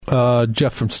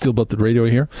Jeff from Steel Belted Radio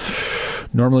here.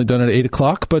 Normally done at 8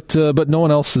 o'clock, but no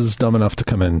one else is dumb enough to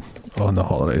come in on the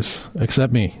holidays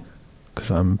except me,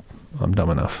 because I'm dumb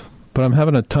enough. But I'm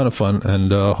having a ton of fun,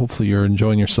 and hopefully you're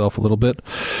enjoying yourself a little bit.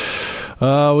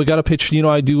 We got a picture. You know,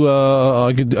 I do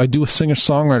a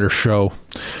singer-songwriter show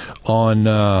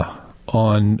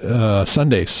on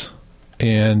Sundays,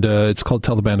 and it's called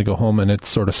Tell the Band to Go Home, and it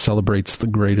sort of celebrates the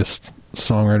greatest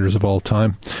songwriters of all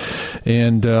time.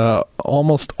 And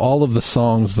almost all of the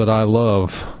songs that I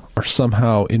love are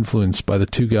somehow influenced by the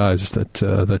two guys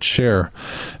that share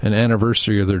an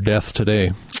anniversary of their death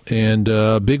today. And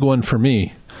a big one for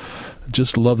me.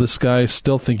 Just love this guy.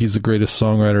 Still think he's the greatest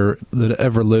songwriter that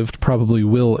ever lived, probably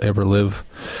will ever live.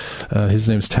 His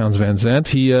name's Townes Van Zandt.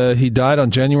 He died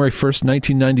on January 1st,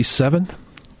 1997.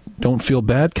 Don't feel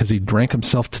bad because he drank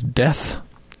himself to death,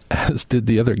 as did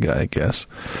the other guy, I guess.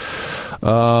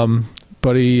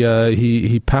 But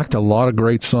he packed a lot of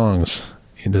great songs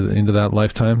into that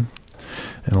lifetime,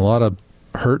 and a lot of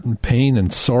hurt and pain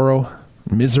and sorrow,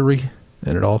 and misery,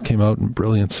 and it all came out in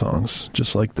brilliant songs,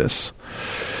 just like this.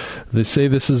 They say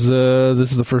this is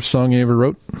the first song he ever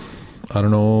wrote. I don't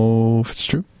know if it's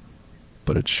true,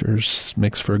 but it sure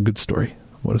makes for a good story.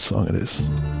 What a song it is.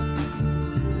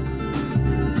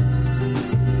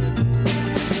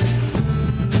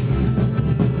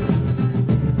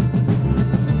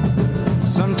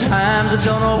 Sometimes I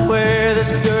don't know where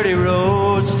this dirty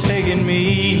road's taking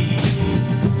me.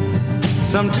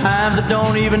 Sometimes I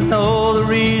don't even know the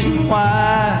reason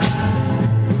why.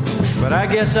 But I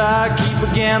guess I keep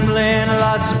a gambling,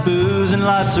 lots of booze and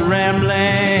lots of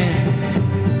rambling.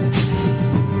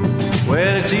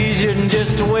 Well, it's easier than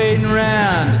just waiting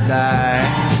around to die.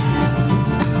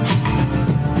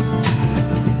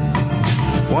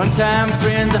 One time,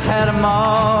 friends, I had 'em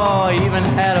all, I even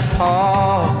had a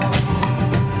paw.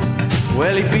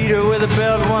 Well, he beat her with a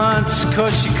belt once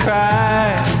 'cause she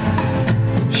cried.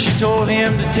 She told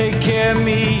him to take care of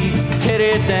me,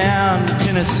 headed down to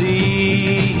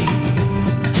Tennessee.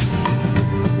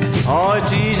 Oh,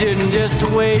 it's easier than just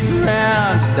waiting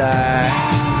around to die.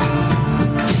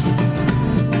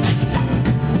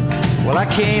 Well, I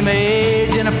came of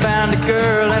age and I found a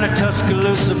girl in a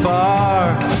Tuscaloosa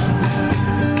bar.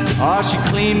 Oh, she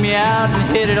cleaned me out and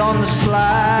hit it on the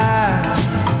slide.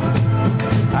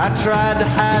 I tried to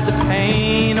hide the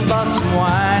pain, I bought some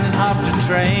wine and hopped a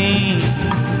train.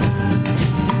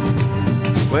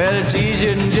 Well, it's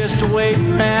easier than just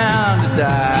waiting around to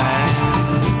die.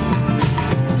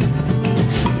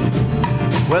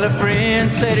 Well, a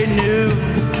friend said he knew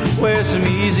where some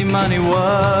easy money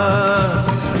was.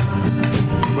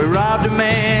 We robbed a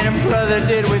man and brother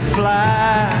did we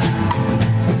fly.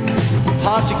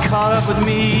 Posse caught up with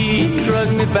me,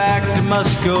 drugged me back to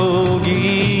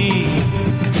Muskogee.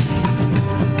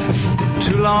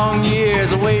 2 long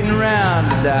years of waiting around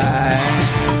to die.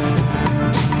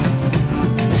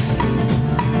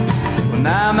 Well,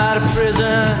 now I'm out of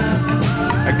prison,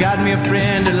 I got me a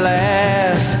friend at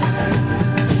last.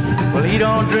 Well, he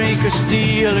don't drink or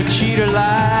steal or cheat or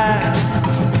lie.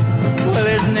 Well,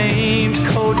 his name's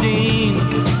Codeine.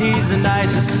 He's the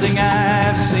nicest thing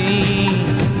I've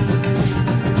seen.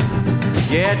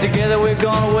 Yeah, together we're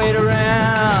gonna wait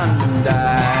around and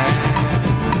die.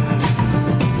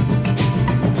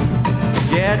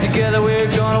 Yeah, together we're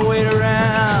gonna wait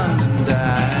around and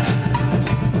die.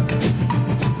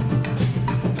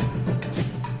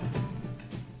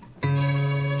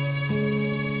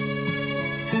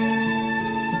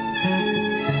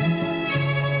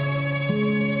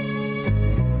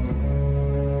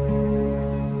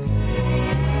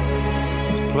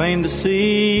 Plain to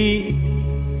see,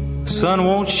 the sun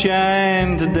won't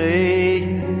shine today.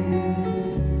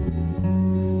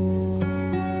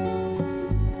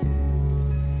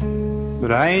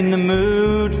 But I ain't in the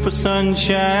mood for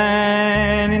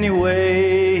sunshine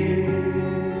anyway.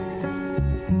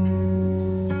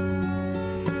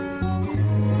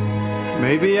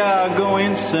 Maybe I'll go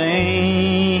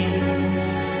insane.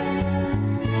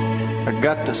 I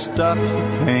got to stop the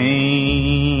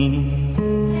pain.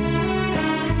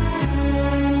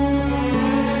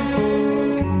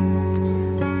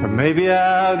 Maybe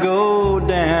I'll go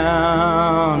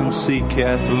down and see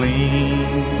Kathleen.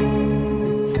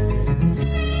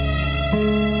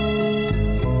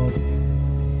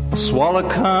 A swallow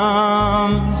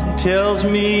comes and tells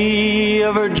me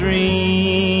of her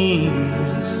dreams.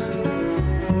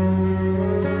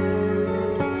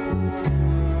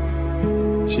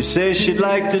 She says she'd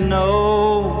like to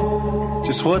know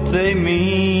just what they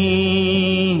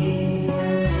mean.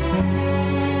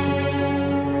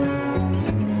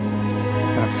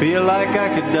 Feel like I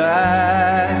could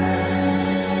die,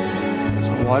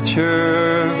 so watch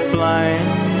her flying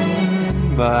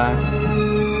by.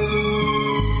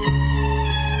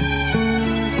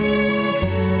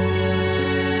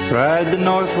 Ride the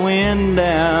north wind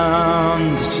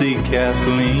down to see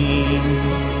Kathleen.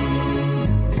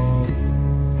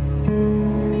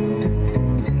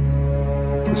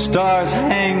 The stars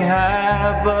hang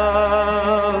high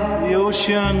above the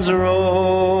ocean's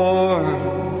roar.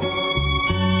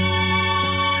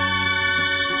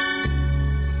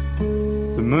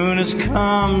 The moon has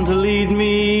come to lead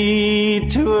me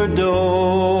to her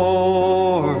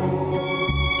door.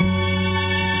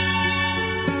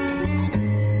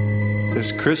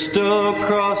 There's crystal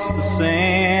across the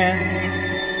sand,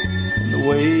 and the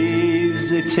waves,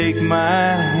 they take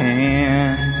my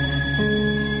hand.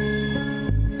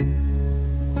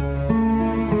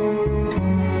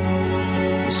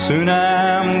 Soon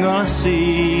I'm gonna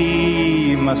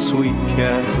see my sweet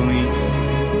Kathleen.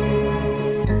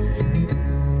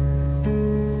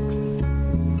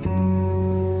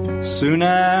 Soon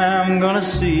I'm gonna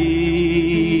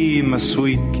see my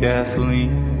sweet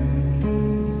Kathleen.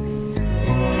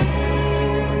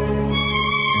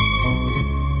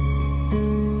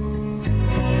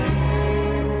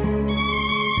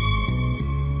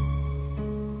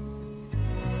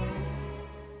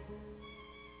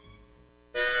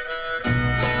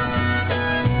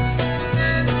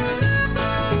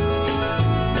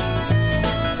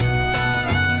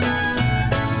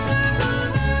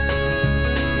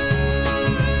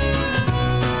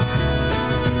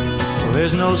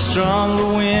 There's no stronger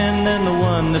wind than the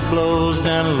one that blows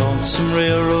down a lonesome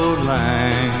railroad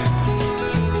line.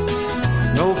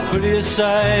 No prettier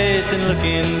sight than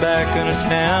looking back on a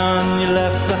town you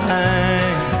left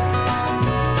behind.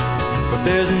 But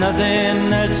there's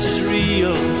nothing that's as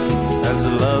real as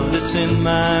the love that's in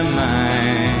my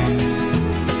mind.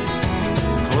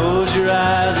 Close your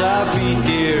eyes, I'll be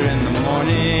here in the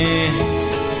morning.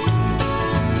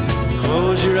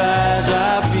 Close your eyes,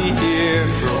 I'll be here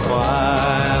for a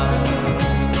while.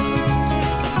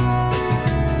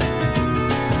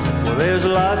 Well, there's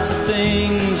lots of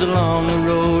things along the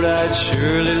road I'd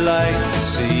surely like to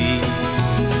see.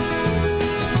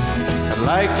 I'd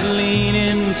like to lean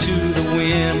into the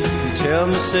wind and tell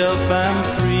myself I'm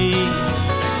free.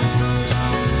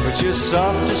 But your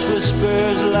softest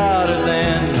whisper's louder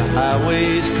than the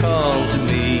highway's call to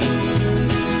me.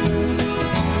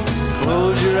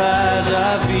 Close your eyes,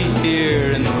 I'll be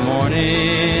here in the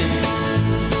morning.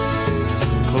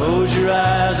 Close your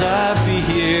eyes, I'll be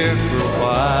here for a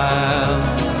while.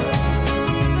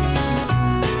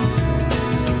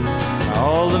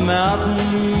 All the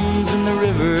mountains and the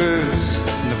rivers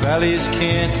and the valleys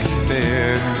can't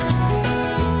compare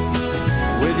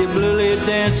with your blue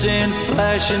dancing,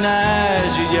 flashing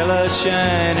eyes, your yellow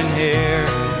shining hair.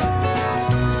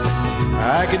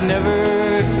 I could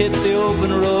never hit the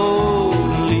open road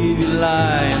and leave you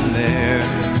lying there.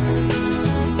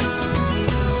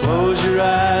 Close your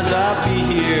eyes, I'll be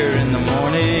here in the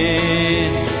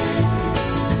morning.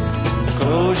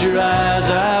 Close your eyes,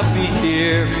 I'll be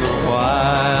here for a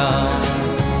while.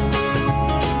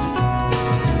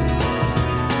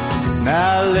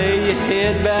 Now lay your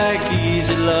head back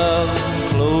easy, love, and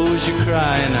close your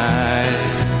crying eyes.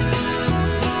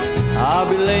 I'll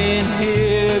be laying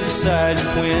here beside you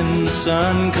when the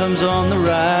sun comes on the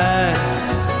rise.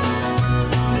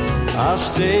 I'll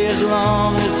stay as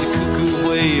long as the cuckoo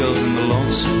wails and the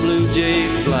lonesome blue jay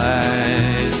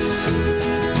flies.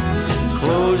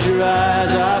 Close your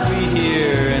eyes, I'll be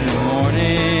here in the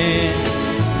morning.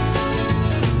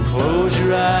 Close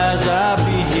your eyes, I'll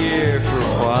be here for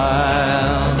a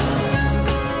while.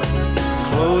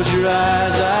 Close your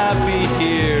eyes, I'll be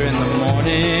here in the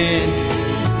morning.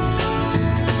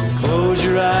 Close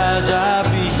your eyes, I'll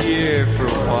be here for a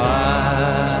while.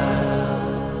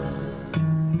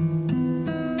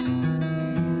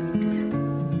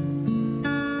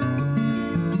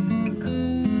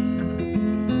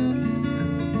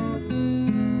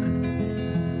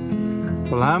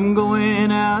 Well, I'm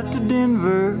going out to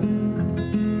Denver,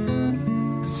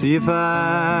 see if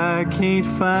I can't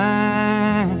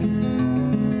find.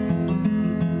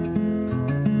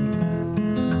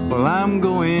 Well, I'm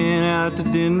going out to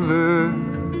Denver,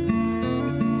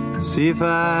 see if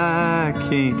I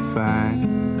can't find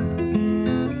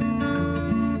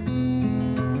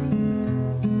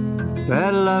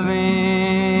that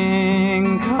loving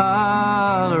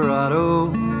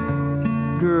Colorado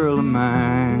girl of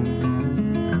mine.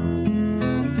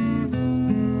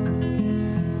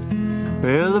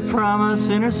 Well, the promise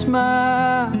in her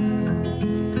smile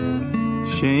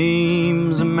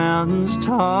shames the mountains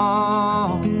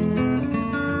tall.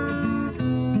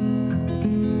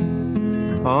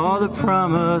 Oh, the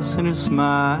promise in her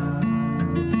smile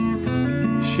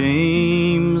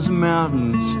shames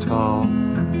mountains tall.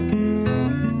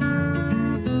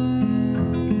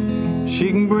 She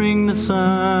can bring the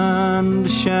sun to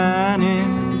shining,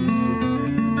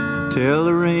 tell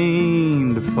the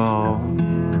rain to fall.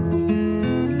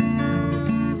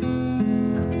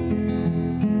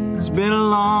 It's been a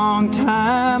long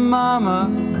time, Mama,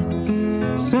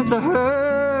 since I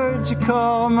heard you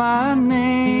call my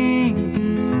name.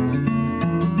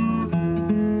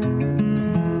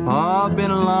 Oh, it's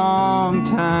been a long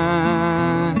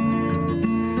time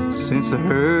since I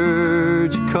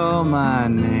heard you call my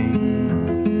name.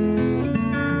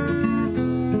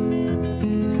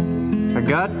 I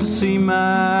got to see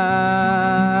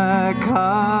my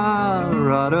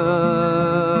Colorado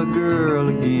girl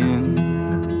again.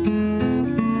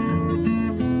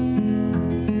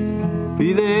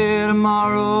 Be there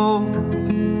tomorrow,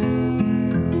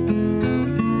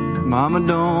 Mama,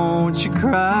 don't you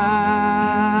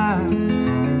cry.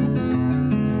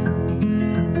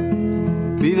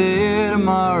 Be there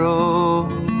tomorrow,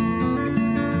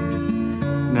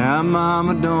 now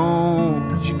Mama,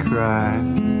 don't you cry.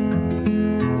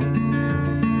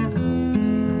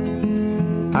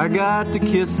 I got to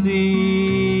kiss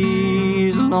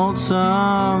these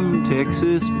lonesome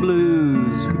Texas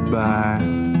blues goodbye.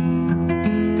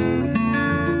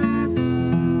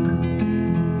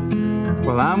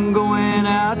 Well, I'm going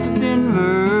out to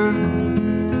Denver,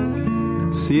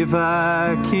 see if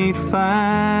I can't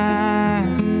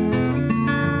find.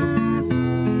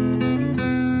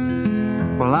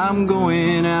 Well, I'm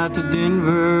going out to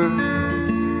Denver,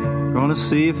 gonna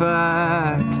see if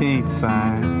I can't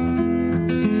find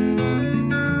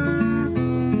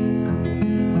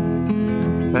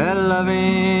that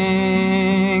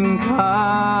loving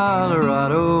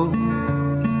Colorado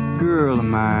girl of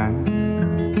mine.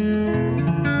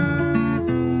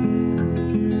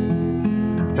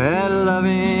 That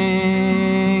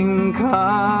loving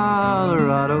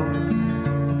Colorado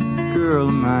girl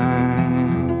of mine.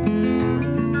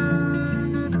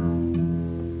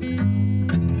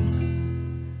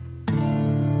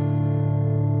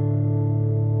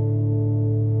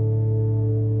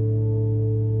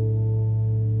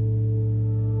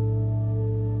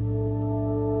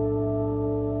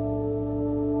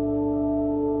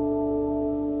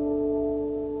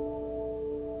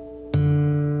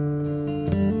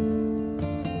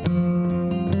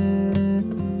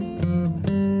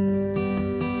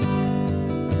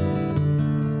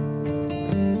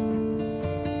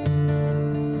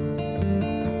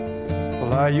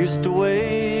 I used to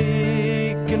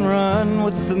wake and run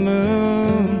with the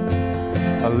moon.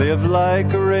 I lived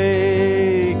like a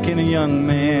rake and a young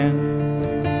man.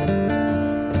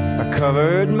 I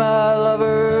covered my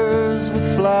lovers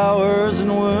with flowers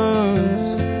and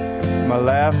wounds. My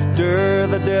laughter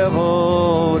the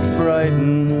devil would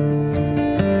frighten.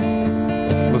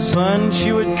 The sun,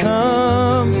 she would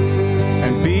come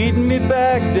and beat me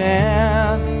back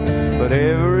down. But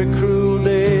every cruel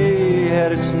day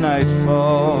had its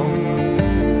nightfall.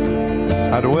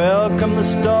 I'd welcome the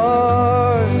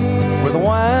stars with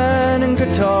wine and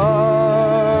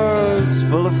guitars,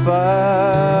 full of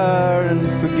fire and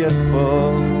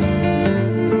forgetful.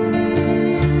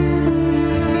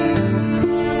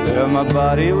 Yeah, my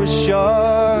body was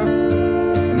sharp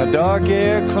and the dark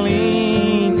air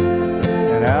clean,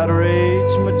 and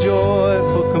outraged my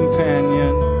joyful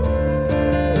companion.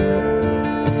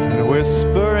 And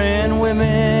whispering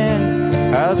women,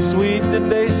 how sweet did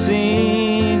they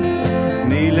seem,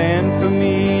 kneeling for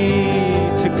me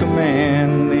to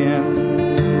command them.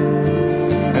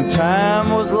 And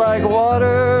time was like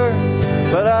water,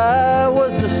 but I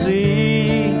was the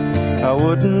sea. I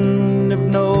wouldn't have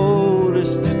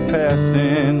noticed it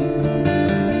passing,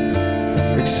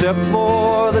 except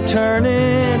for the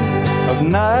turning of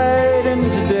night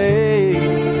into day,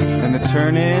 and the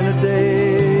turning of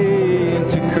day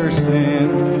into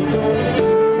cursing.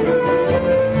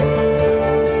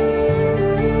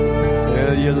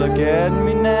 You look at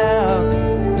me now,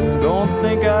 don't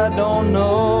think I don't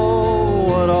know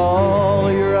what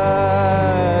all your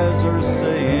eyes are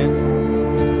saying.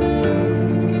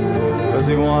 Does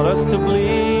he want us to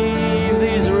believe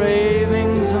these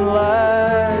ravings and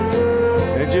lies?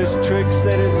 They're just tricks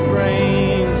that his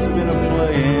brain's been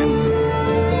a-playing.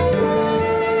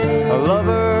 A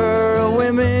lover of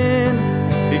women,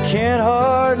 he can't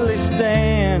hardly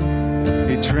stand.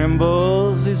 He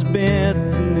trembles, he's bent,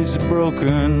 and he's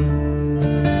broken.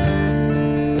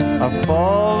 I've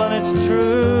fallen, it's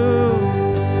true,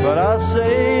 but I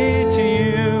say to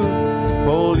you,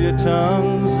 hold your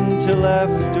tongues until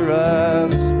after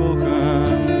I've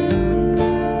spoken.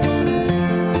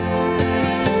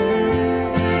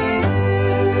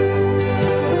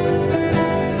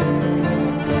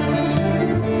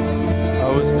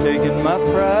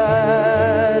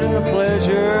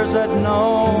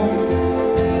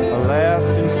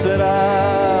 said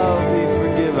I'll be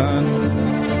forgiven.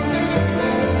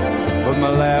 But my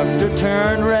laughter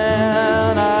turned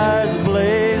round, eyes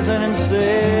blazing, and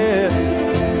said,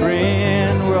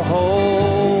 friend, we're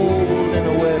holding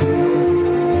a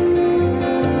wedding.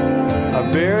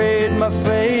 I buried my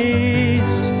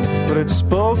face, but it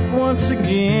spoke once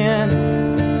again.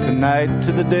 Tonight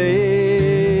to the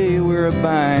day we're a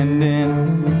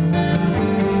binding.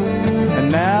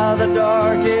 And now the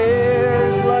dark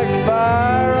air's like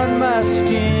fire on my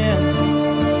skin,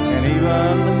 and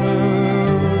even the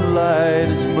moonlight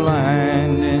is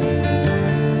blinding.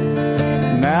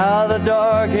 Now the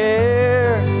dark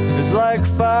hair is like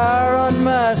fire on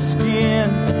my skin,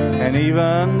 and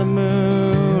even the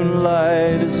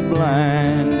moonlight is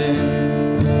blinding.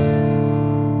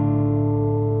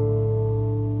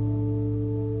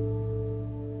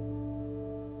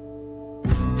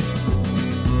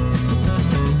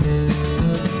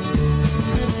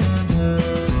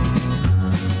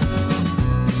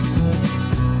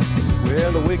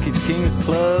 Well, the wicked king of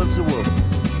clubs awoke,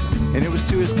 and it was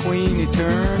to his queen he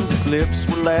turned. His lips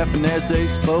were laughing as they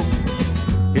spoke,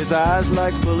 his eyes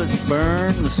like bullets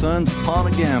burned. The sun's upon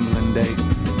a gambling day.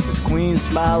 His queen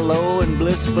smiled low and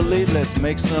blissfully, let's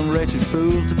make some wretched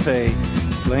fool to pay.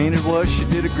 Plain it was, she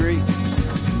did agree,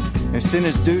 and sent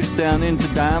his deuce down into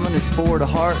diamond, his forward a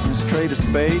heart and his trade a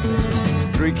spade.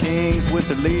 3 kings with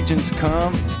their legions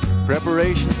come,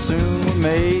 preparations soon were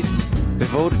made. They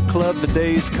voted Club the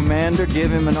day's commander,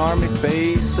 give him an army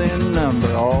face and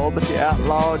number, all but the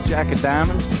outlaw Jack of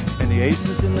Diamonds and the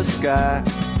aces in the sky.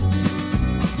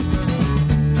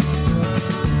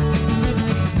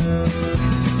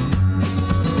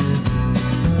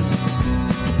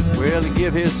 Well, he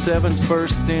give his 7's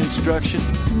first instruction,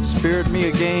 spirit me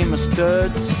a game of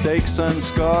studs, stakes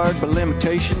unscarred by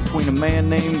limitation, between a man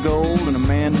named Gold and a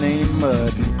man named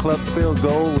Mud. And the club filled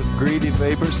Gold with greedy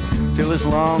vapors, till his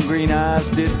long green eyes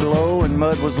did glow, and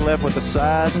Mud was left with the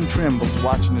sighs and trembles,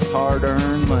 watching his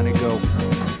hard-earned money go.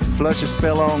 Flushes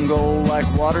fell on Gold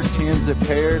like water tins that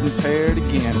paired and paired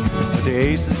again, but the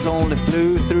aces only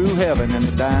flew through heaven, and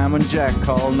the diamond Jack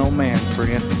called no man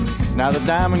friend. Now the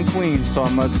diamond queen saw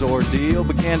Mud's ordeal,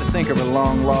 began to think of her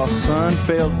long-lost son,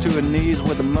 fell to her knees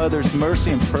with a mother's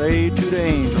mercy and prayed to the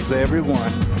angels, every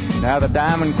one. Now the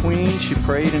diamond queen, she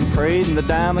prayed and prayed, and the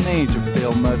diamond angel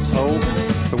filled Mud's hole.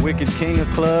 The wicked king of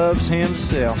clubs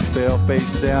himself fell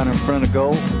face down in front of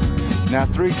Gold. Now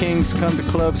 3 kings come to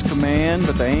Club's command,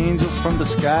 but the angels from the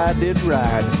sky did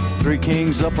ride. 3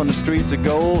 kings up on the streets of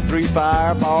Gold, 3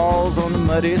 fireballs on the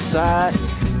muddy side.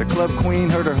 The club queen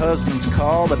heard her husband's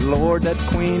call, but Lord, that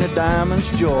queen of diamonds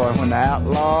joy, when the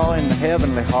outlaw in the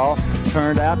heavenly hall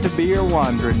turned out to be her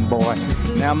wandering boy.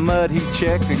 Now Mud he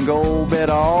checked and Gold bet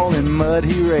all, and Mud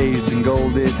he raised and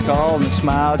Gold did call, and the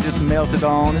smile just melted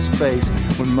on his face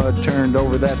when Mud turned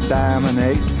over that diamond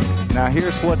ace. Now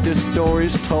here's what this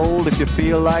story's told. If you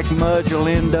feel like mud, you'll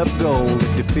end up gold.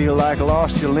 If you feel like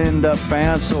lost, you'll end up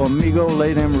found. So amigo,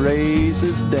 lay them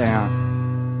razors down.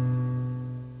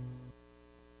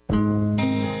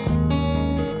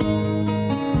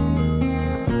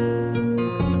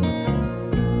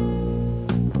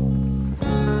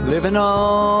 Living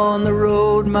on the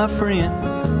road, my friend,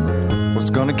 what's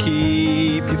gonna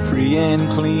keep you free and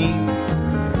clean?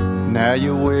 Now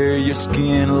you wear your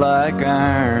skin like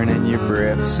iron, and your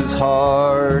breath's as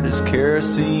hard as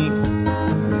kerosene.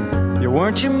 You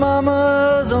weren't your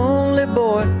mama's only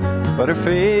boy, but her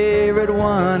favorite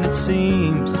one, it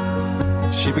seems.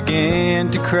 She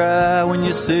began to cry when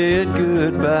you said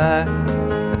goodbye,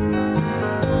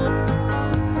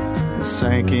 and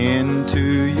sank into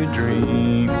your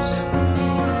dreams.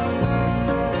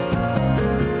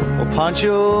 Well,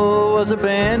 Pancho was a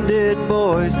bandit,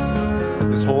 boys.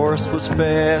 His horse was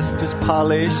fast as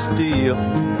polished steel,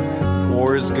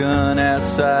 wore his gun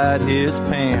outside his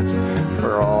pants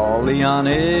for all the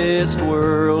honest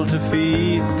world to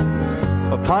feel.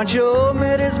 But Pancho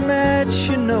met his match,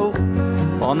 you know,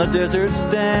 on the deserts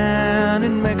down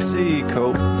in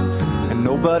Mexico, and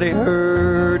nobody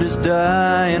heard his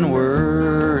dying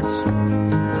words.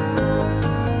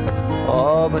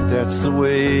 Oh, but that's the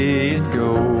way it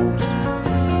goes.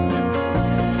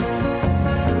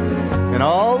 And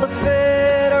all the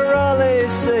federales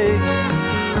say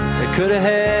they could have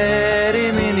had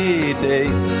him any day.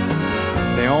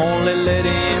 They only let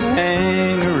him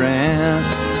hang around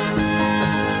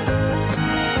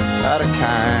out of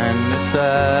kindness,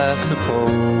 I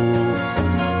suppose.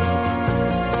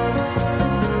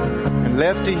 And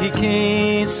Lefty, he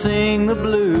can't sing the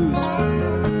blues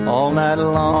all night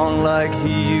long like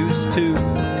he used to.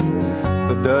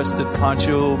 The dust that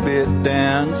Pancho bit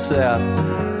down south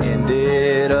in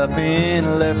ended up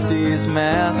in Lefty's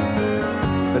mouth.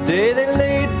 The day they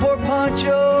laid poor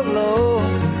Pancho low,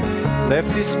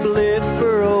 Lefty split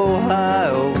for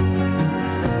Ohio,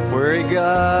 where he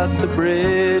got the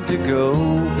bread to go.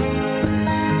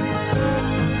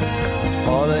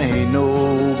 Oh, there ain't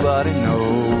nobody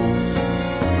knows.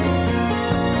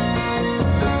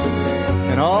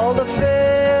 And all the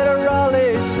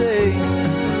federales say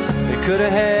they could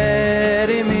have had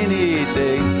him any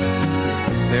day.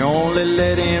 They only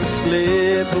let him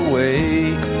slip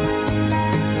away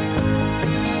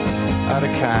out of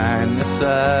kindness,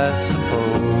 I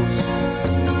suppose.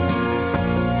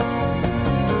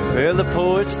 Well, the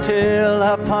poets tell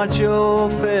how Pancho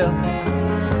fell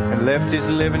and left his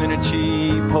living in a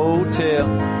cheap hotel.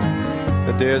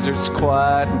 The desert's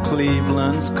quiet and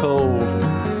Cleveland's cold,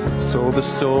 so the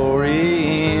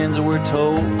story ends, we're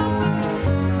told.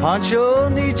 Pancho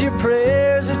needs your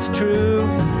prayers, it's true.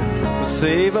 We'll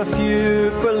save a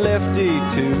few for Lefty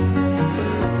too.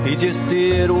 He just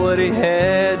did what he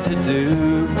had to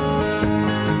do,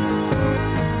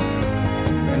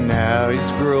 and now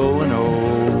he's growing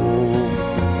old.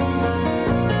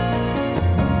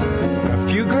 A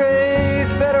few great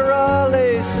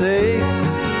federales say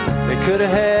they could have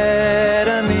had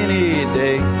him any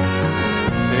day.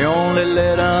 They only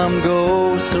let him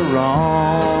go so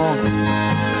wrong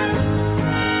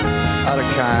out of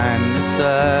kindness,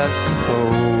 I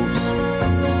suppose.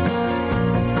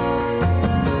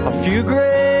 A few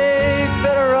great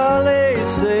federales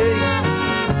say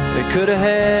they could have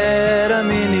had him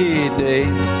any day.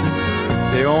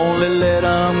 They only let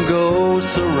him go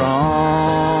so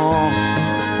wrong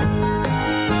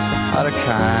out of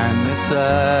kindness,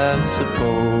 I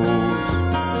suppose.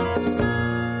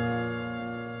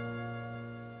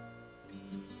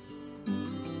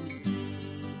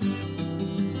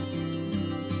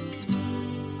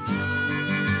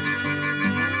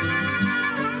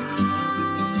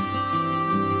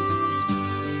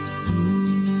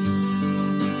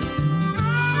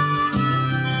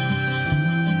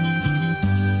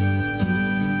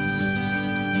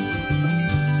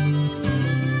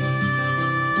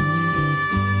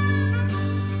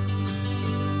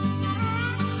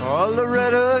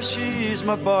 Loretta, she's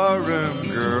my barroom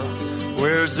girl,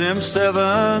 wears them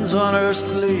sevens on her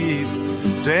sleeve,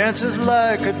 dances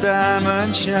like a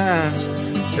diamond shines,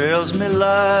 tells me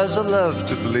lies I love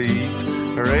to believe.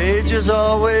 Her age is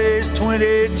always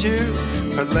 22,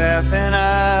 her laughing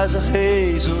eyes a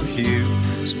hazel hue,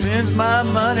 spends my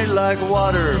money like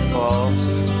waterfalls,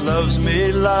 loves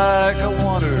me like I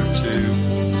want her to.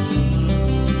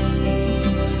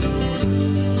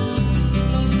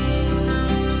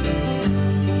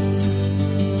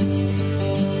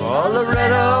 Oh,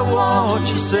 Loretta,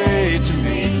 won't you say to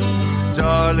me,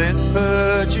 darling,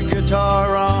 put your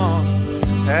guitar on,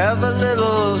 have a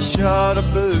little shot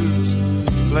of booze,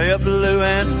 play a blue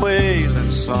and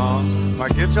wailing song. My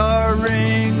guitar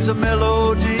rings a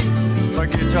melody, my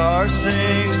guitar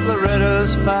sings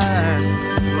Loretta's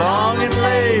fine, long and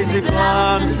lazy,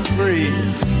 blonde and free,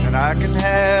 and I can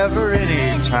have her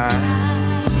anytime.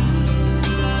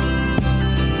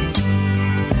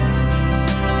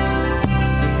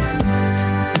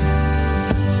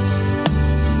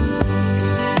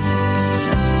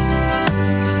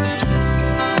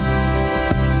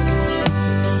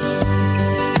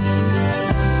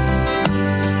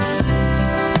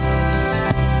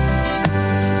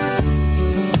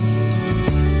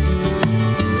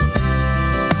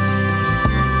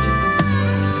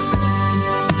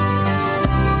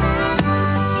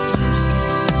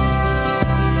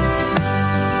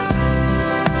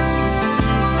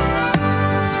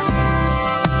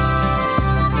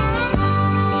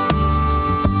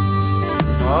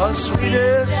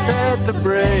 Sweetest at the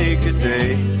break of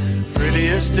day,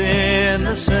 prettiest in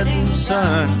the setting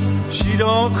sun. She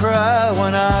don't cry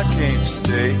when I can't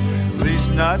stay, at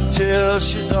least not till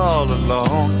she's all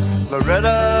alone.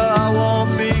 Loretta, I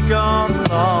won't be gone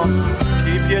long,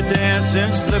 keep your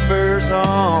dancing slippers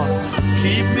on,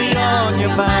 keep me on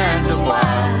your mind a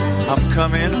while. I'm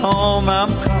coming home, I'm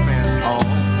coming home.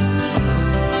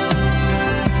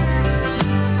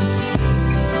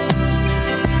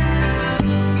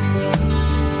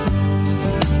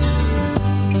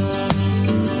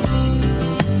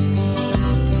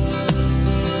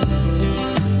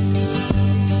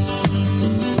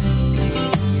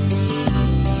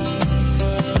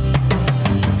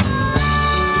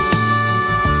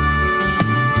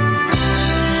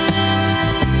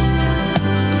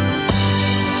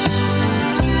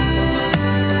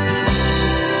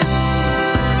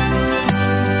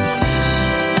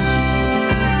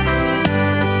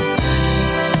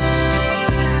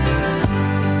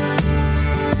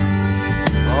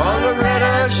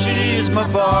 she's my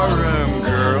barroom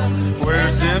girl.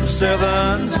 Wears them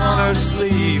sevens on her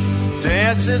sleeve.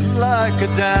 Dances like a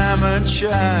diamond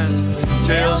shines.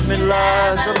 Tells me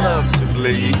lies I love to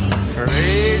believe. Her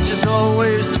age is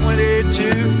always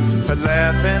 22. Her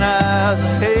laughing eyes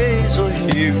a hazel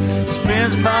hue.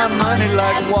 Spends my money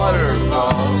like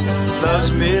waterfalls.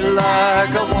 Loves me like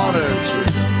I want her to.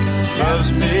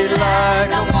 Loves me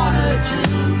like I want her to.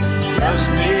 Loves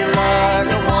me like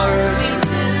I want her to.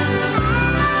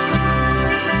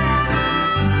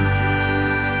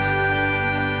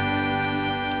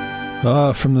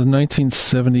 From the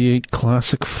 1978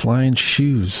 classic Flying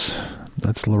Shoes.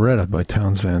 That's Loretta by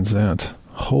Townes Van Zandt.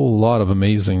 Whole lot of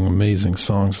amazing, amazing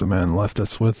songs the man left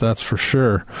us with, that's for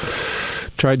sure.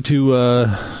 Tried to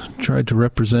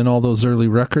represent all those early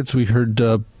records. We heard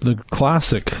the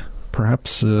classic,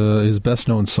 perhaps his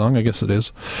best-known song, I guess it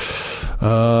is.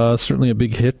 Certainly a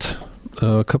big hit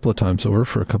a couple of times over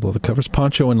for a couple of the covers.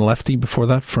 Poncho and Lefty before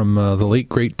that from the late,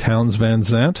 great Townes Van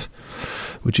Zandt,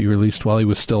 which he released while he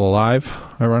was still alive,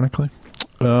 ironically.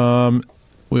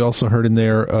 We also heard in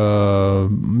there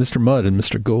Mr. Mudd and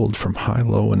Mr. Gold from High,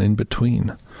 Low, and In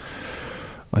Between,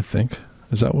 I think.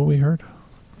 Is that what we heard?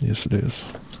 Yes, it is.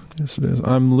 Yes, it is.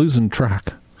 I'm losing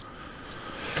track.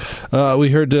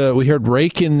 We heard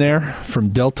Rake in there from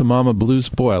Delta Mama Blues.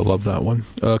 Boy, I love that one.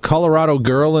 Colorado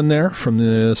Girl in there from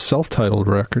the self-titled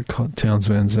record called Townes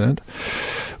Van Zandt.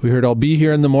 We heard I'll Be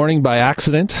Here in the Morning by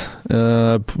accident.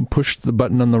 Pushed the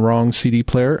button on the wrong CD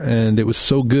player, and it was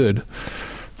so good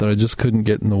that I just couldn't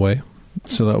get in the way.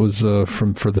 So that was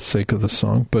from For the Sake of the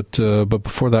Song. But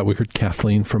before that, we heard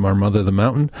Kathleen from Our Mother the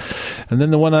Mountain. And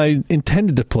then the one I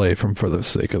intended to play from For the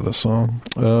Sake of the Song,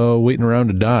 Waiting Around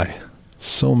to Die.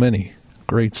 So many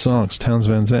great songs. Townes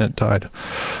Van Zandt died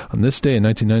on this day in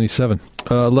 1997.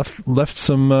 Left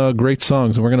some great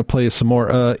songs, and we're going to play some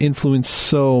more. Influenced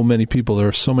so many people. There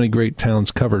are so many great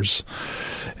Townes covers,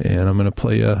 and I'm going to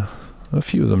play a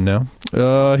few of them now.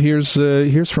 Here's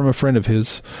from a friend of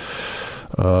his,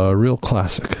 real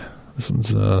classic. This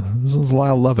one's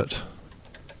Lyle Lovett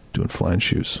doing Flying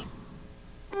Shoes.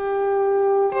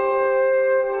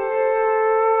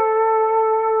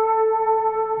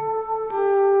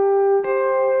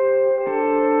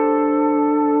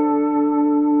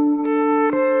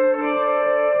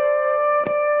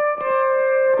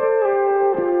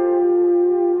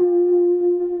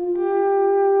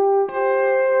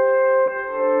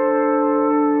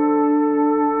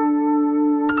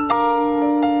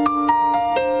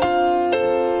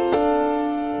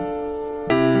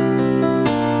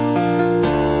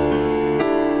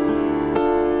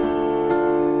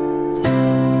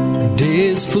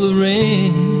 Days full of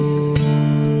rain,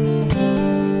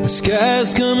 the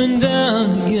sky's coming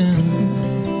down again.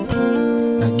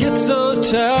 I get so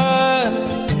tired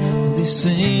of these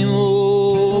same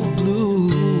old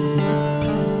blues,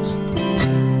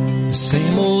 the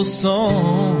same old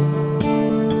song.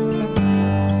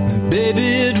 And baby,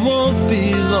 it won't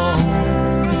be long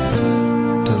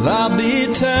till I'll be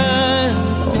tied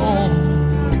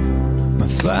on my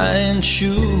flying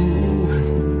shoes.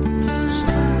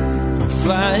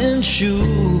 Flying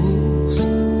shoes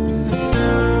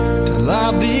till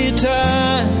I'll be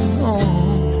tied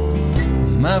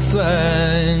on my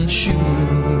flying shoes.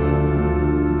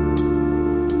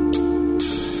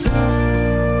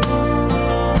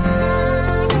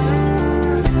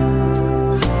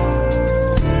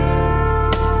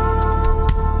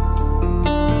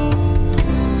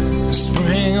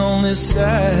 Spring on this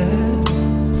side,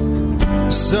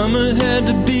 summer had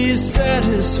to be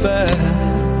satisfied.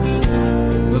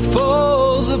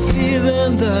 Fall's a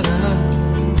feeling that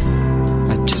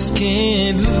I just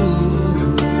can't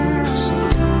lose.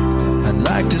 I'd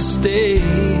like to stay,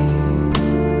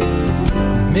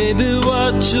 maybe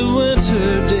watch a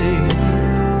winter day,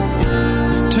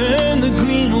 turn the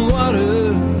green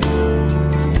water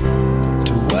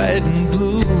to white and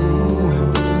blue.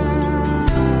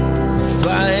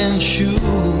 Flying shoes,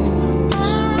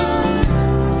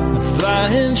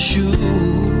 flying shoes.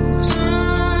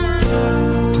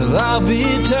 I'll be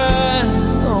tied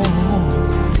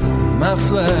on my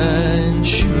flying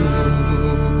shoes.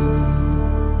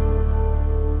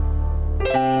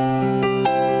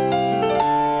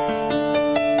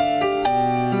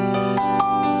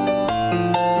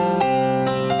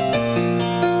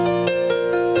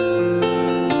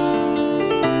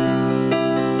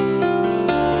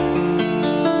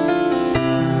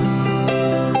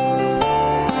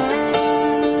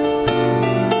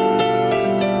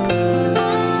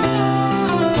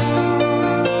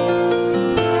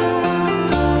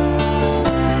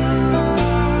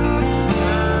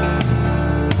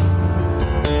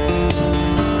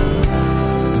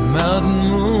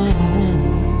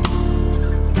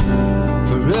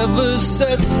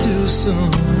 sets too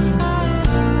soon,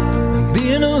 and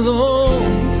being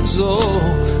alone is all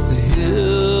the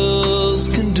hills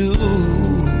can do.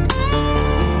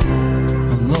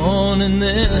 Alone and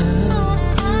then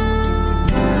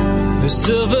her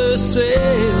silver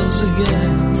sails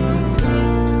again,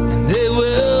 and they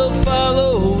will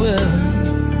follow when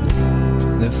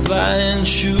their flying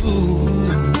shoes,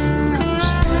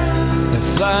 their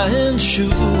flying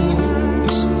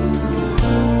shoes,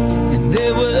 and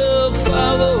they will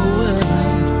follow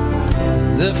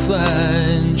when their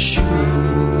flying shoes.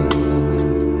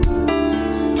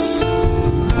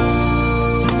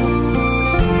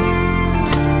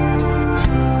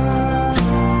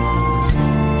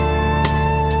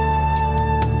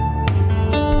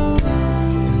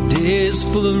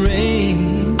 Full of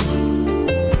rain,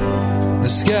 the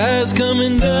sky's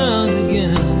coming down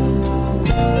again.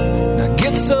 I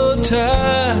get so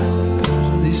tired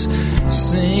of these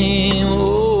same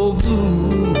old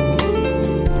blues,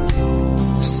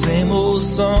 same old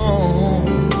song.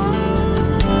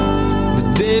 But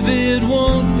baby, it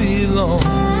won't be long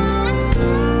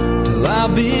till I'll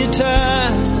be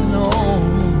tied on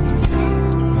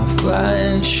my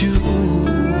flying shoes,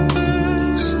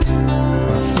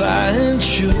 flying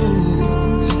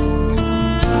shoes,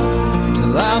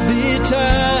 till I'll be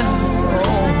tied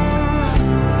on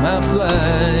my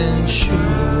flying shoes.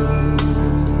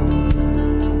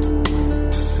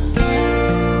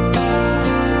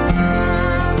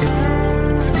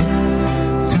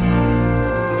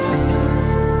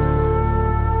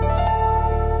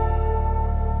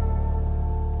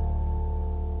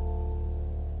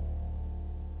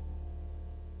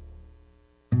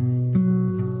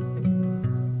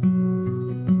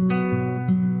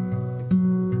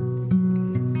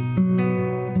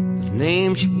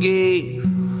 Name she gave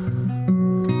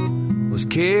was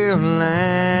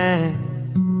Caroline,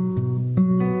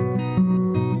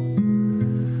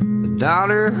 the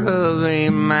daughter of a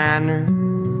miner,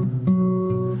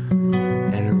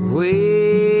 and her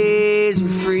ways were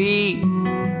free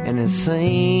and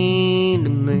insane to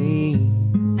me.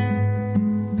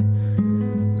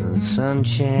 The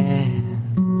sunshine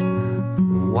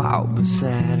walked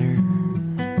beside her,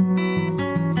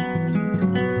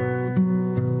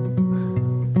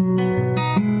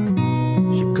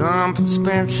 come from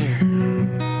Spencer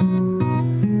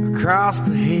across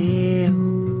the hill.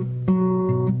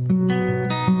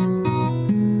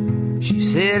 She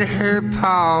said her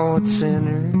pa would send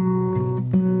her,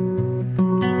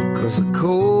 'cause the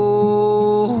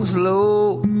cold was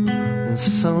low and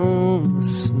so the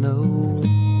snow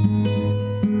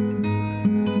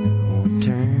won't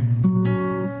turn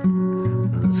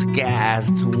the skies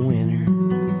to winter.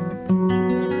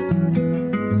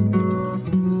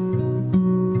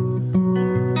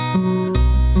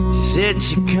 Said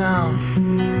she'd come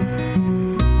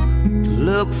to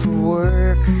look for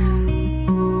work.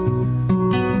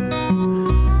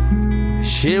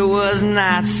 She was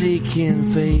not seeking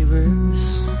favors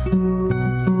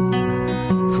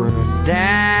for a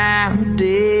dime a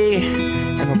day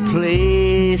and a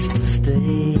place to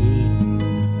stay.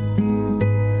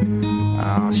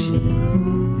 Oh, she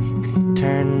could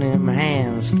turn them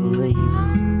hands to labor.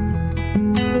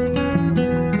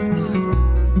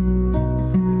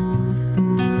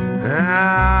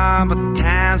 But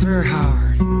times were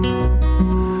hard,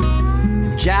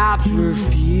 jobs were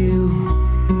few,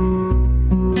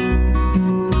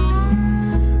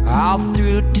 all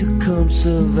through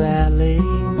Tecumseh Valley.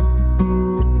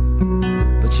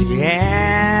 But she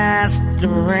asked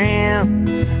around,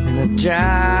 and the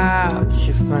job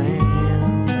she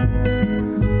found,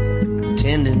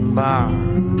 attending bar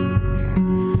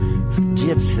for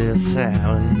Gypsy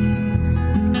Sally.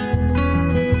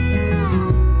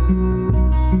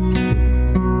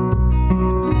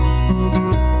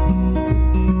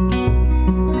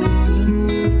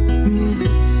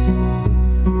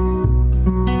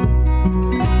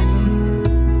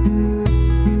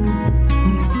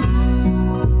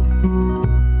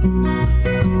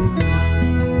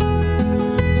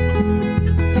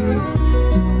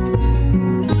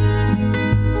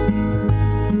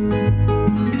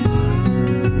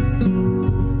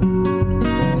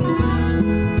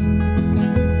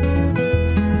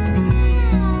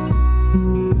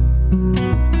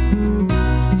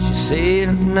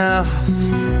 Enough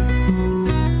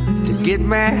to get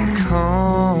back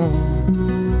home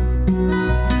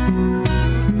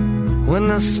when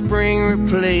the spring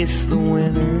replaced the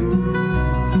winter,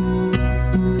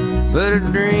 but her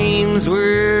dreams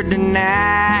were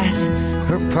denied.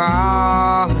 Her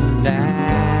pa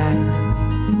died.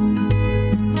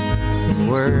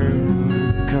 Word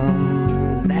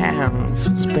come down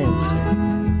from Spencer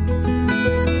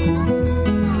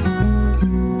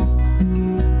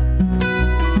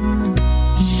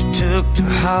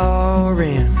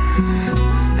whoring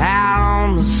out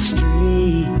on the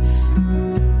streets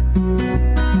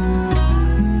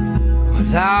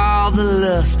with all the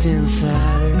lust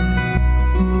inside her.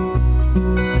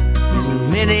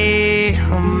 And many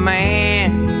a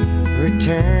man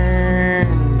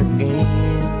returned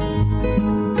again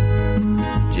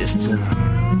just to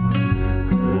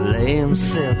lay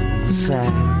himself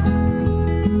beside her.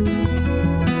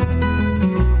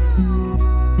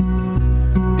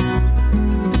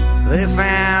 They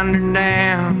found her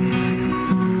down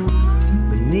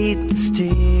beneath the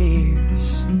stairs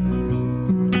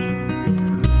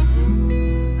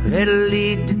that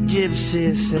lead to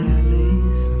gypsy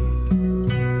Sally's,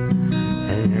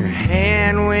 and her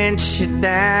hand when she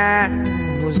died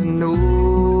was a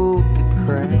note that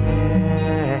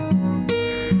cried,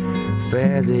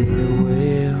 fare thee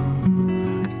well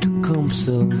to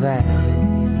Tecumseh Valley.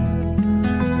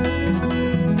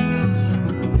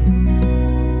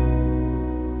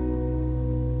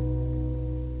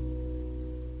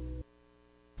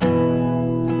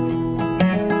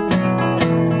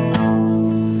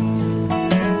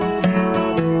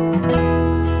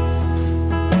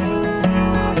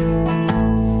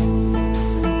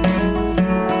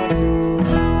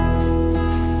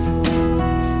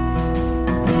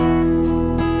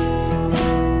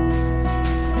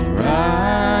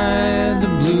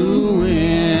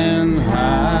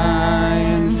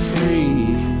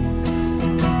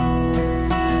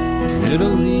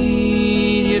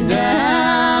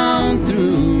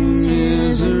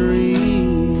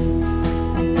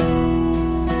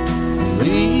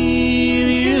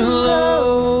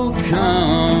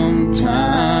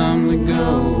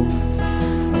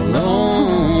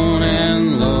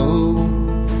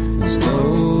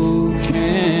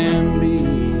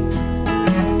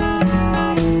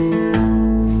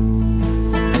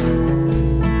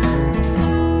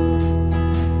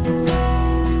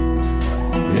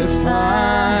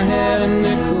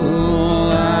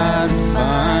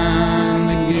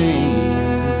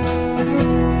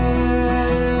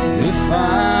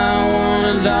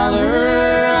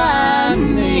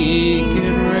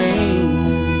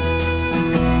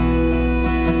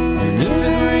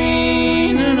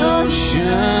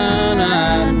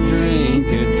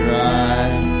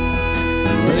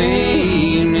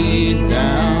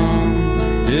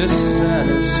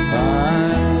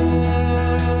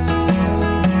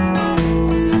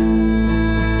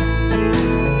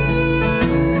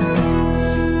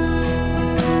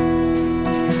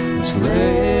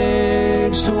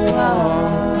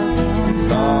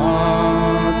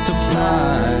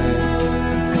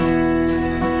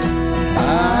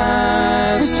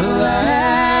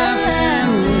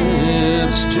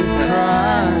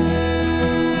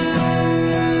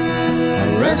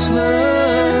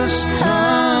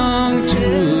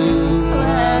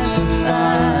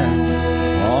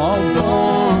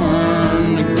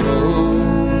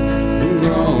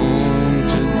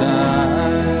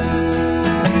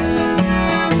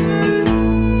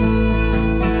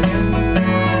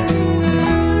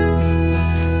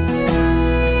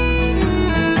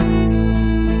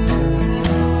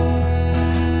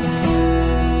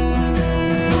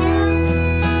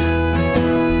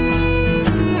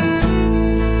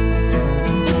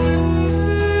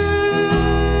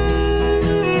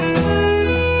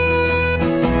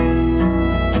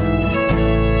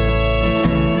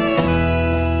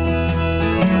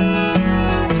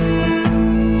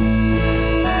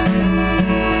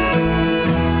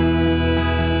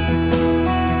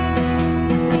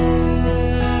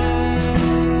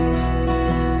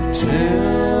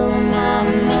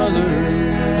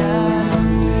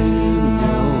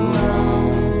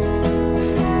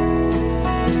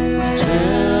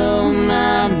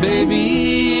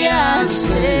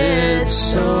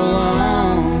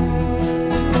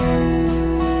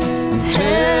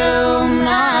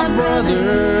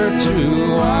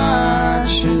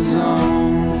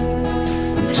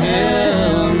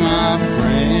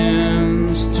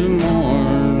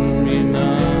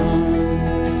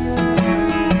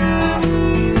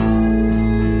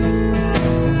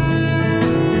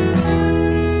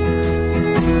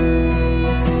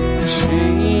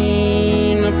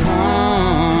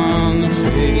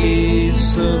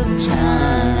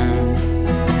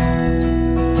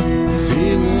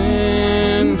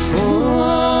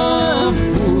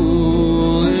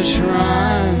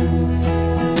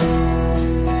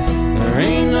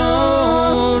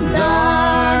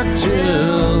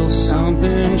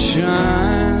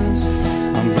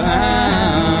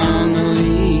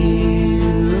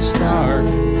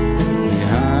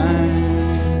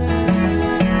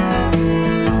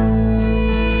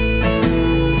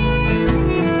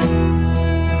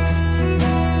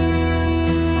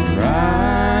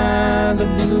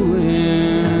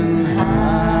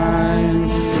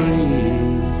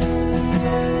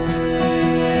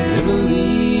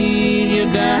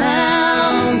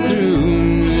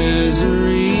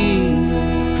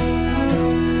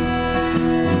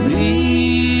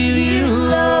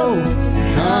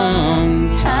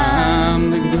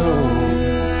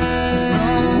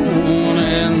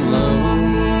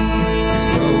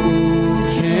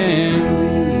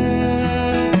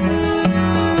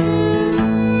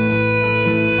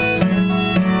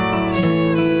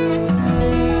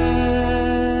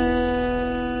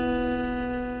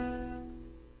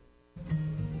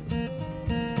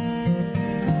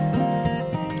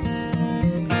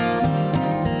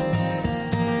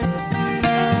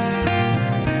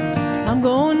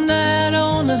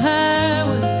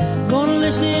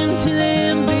 listen to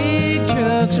them big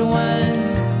trucks of wine.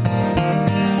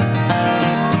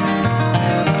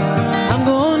 I'm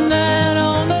going out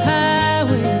on the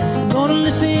highway, I'm gonna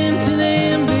listen to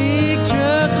them big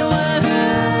trucks of wine.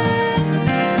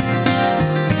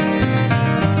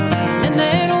 And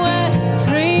that white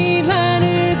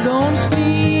Freightliner gonna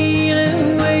steal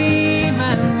away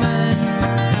my mind.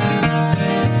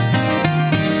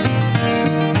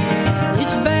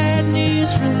 It's bad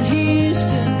news from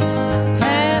Houston,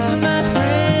 half a mile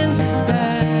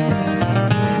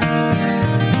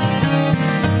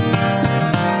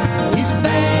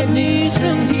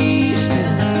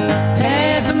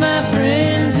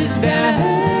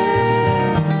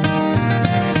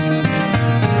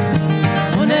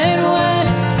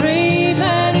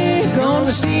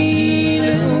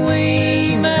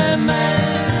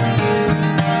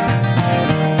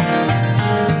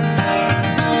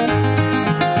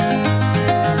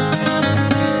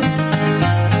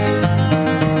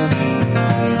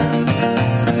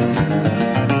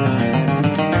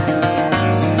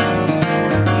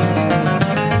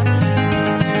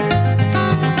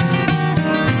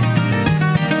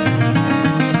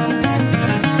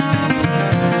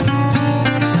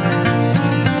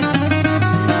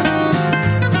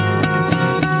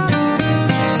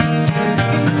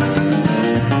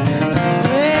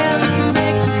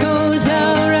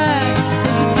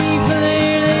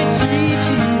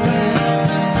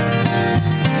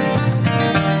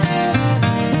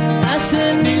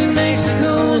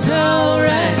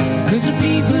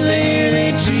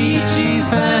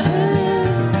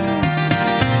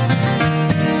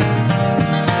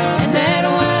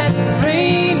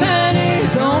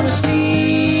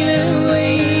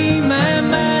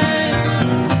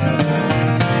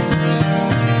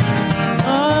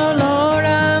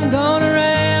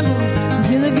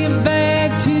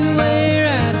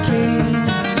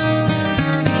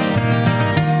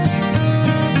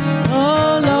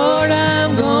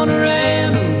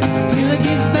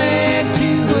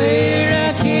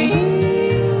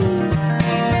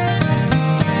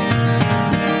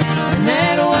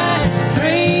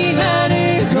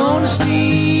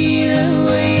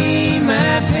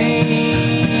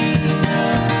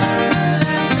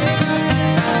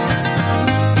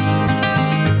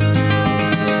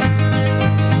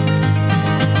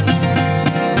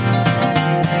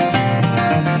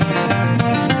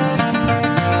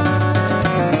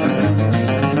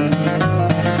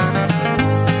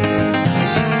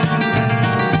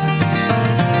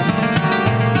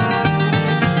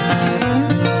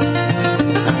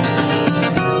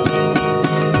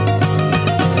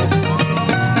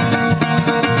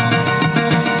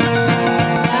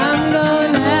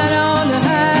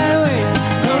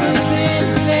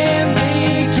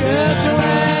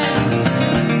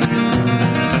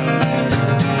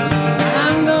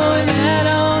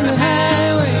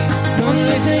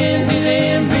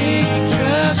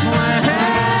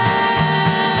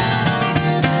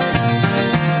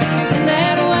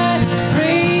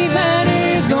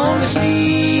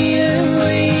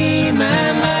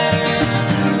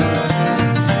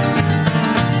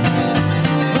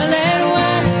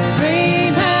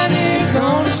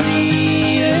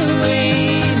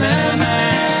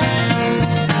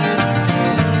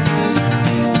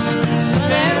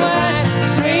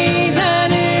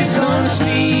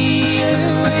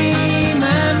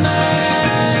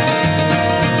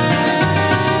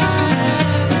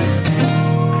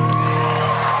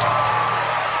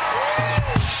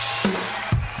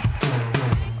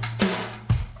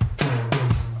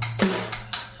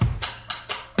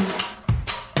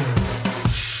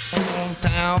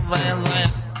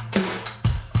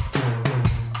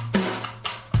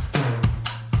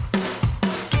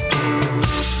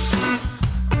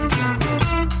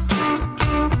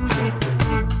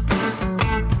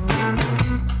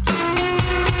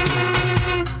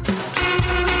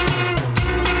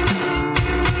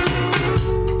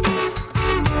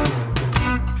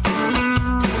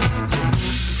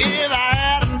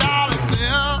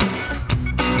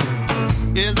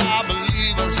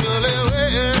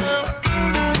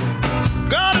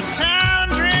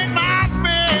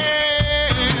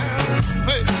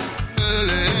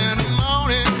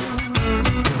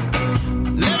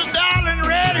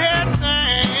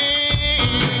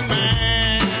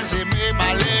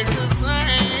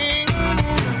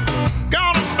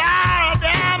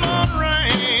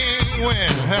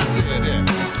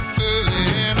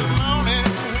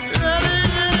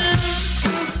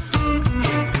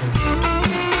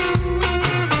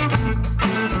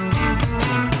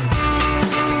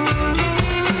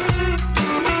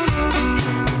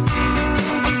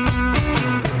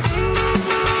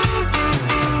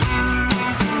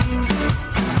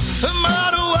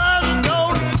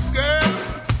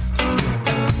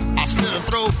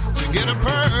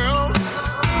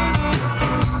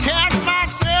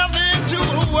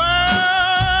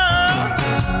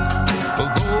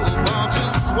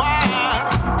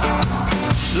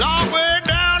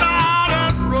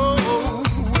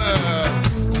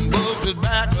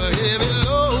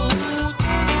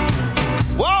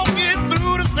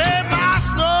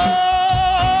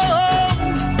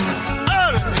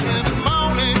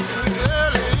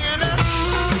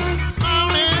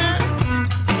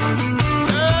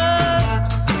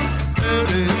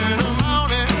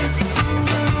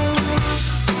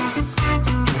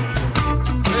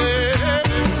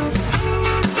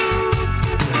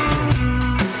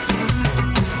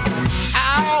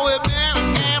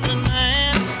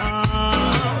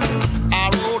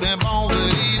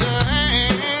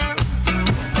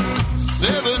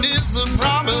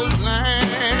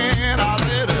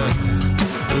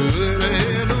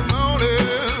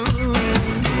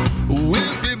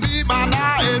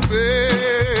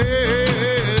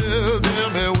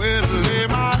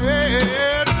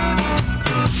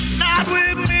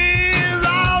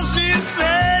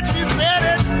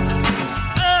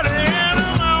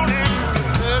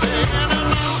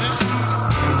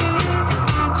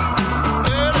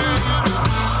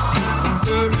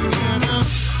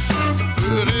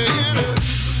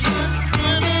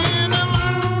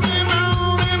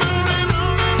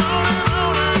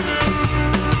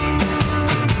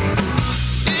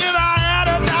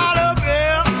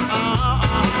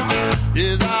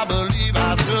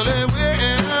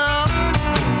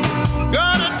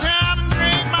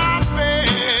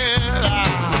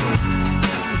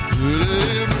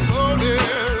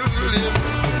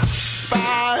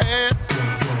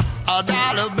a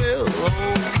dollar bill. Oh,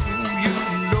 you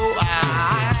know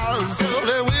I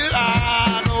solely when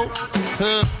I go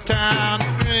uptown to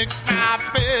drink my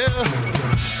fill.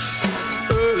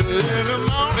 Early in the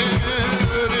morning,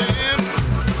 early in the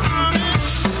morning,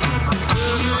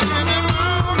 early in the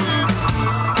morning,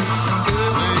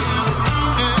 early in the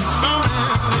morning,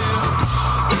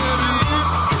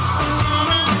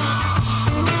 early in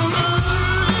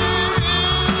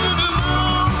the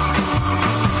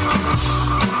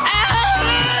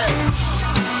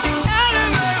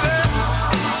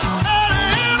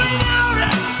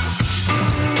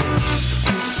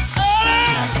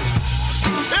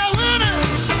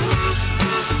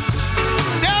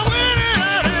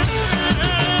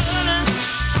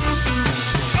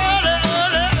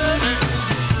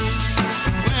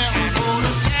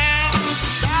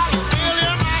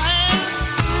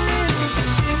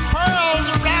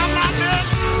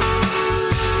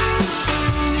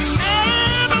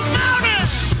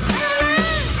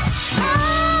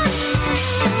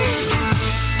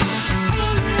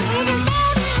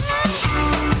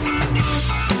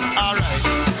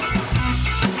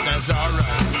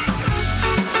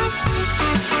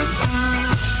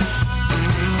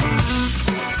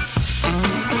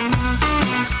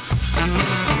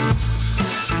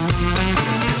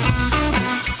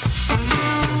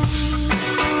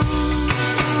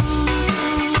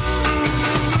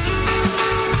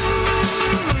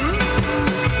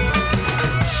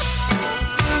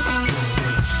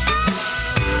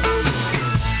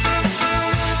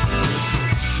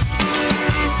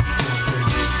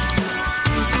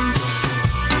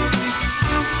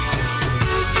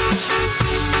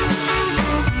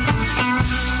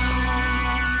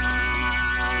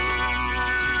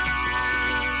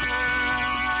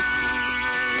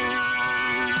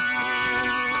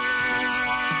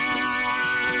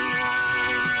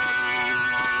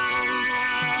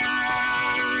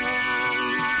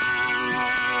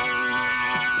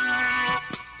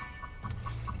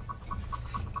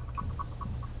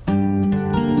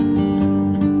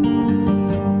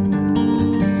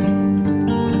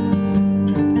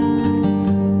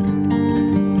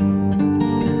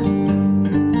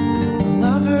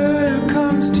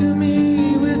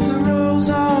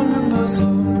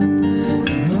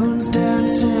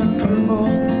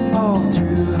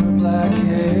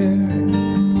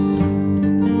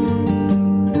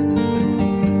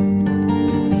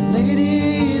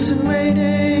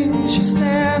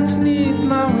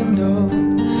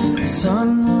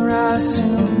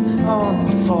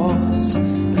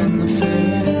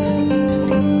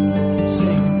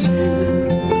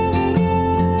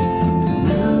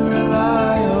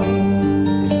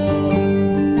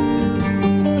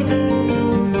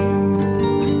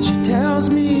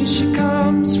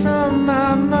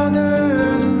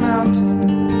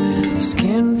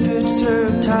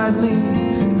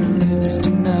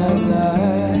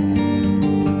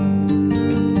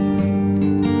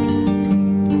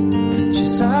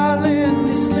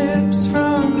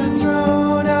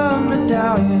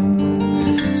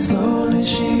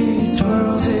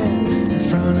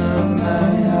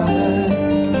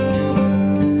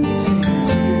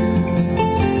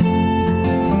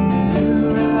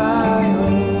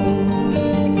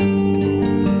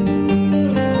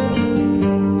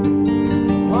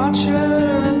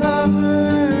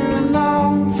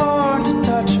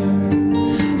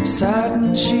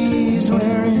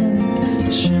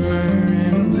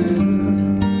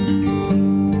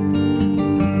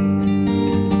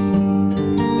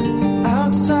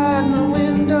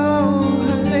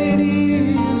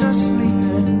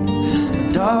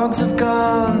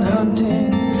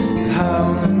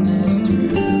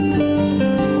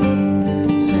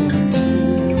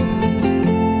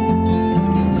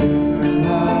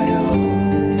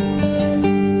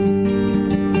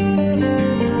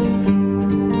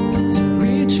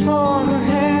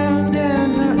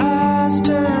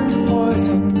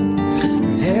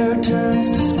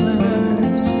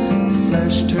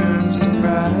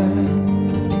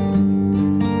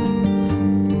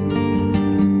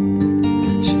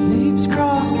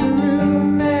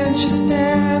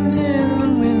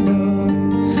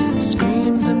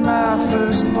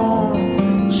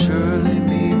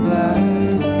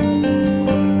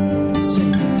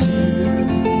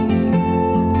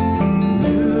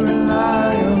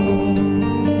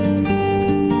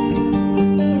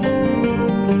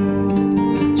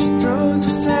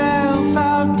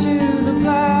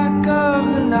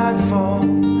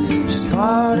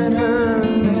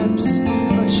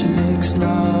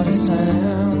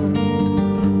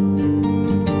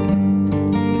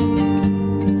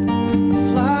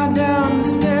Fly down the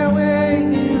stairway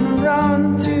and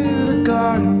run to the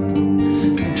garden.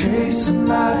 of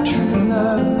my true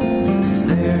love is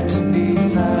there to be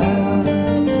found.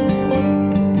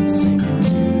 Singing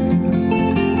to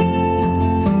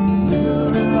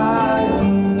Lorelei.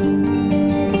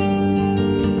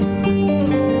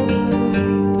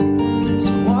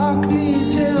 So walk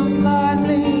these hills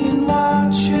lightly and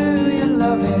watch who you're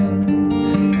loving.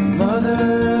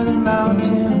 Mother the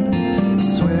mountain, I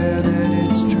swear that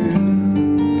it's true.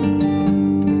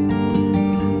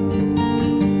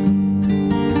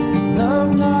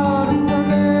 Love not a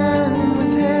woman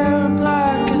with hair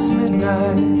black as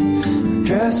midnight, a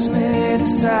dress made of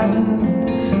satin,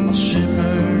 all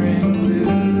shimmering blue.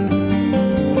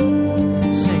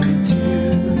 Singing to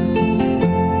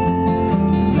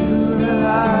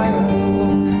Lorelei.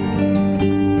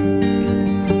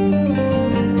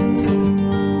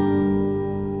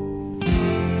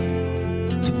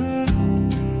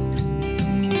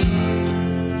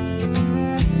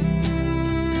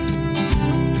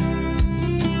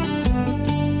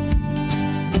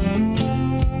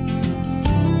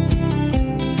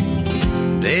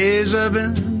 Days up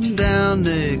and down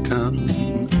they come,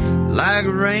 like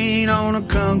rain on a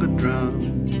conga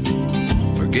drum.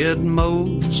 Forget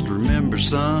most, remember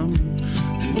some,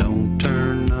 and don't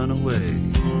turn none away.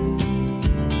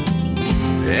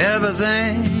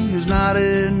 Everything is not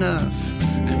enough,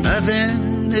 and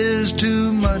nothing is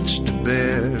too much to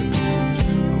bear.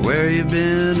 Where you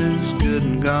been is good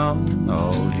and gone,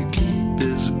 all you keep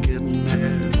is getting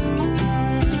there.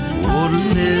 Oh, to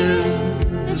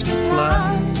live is to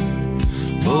fly,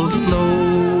 both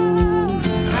low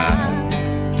and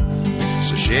high.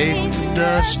 So shake the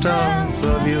dust off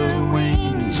of your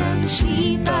wings and the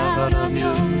sleep out of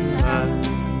your eyes.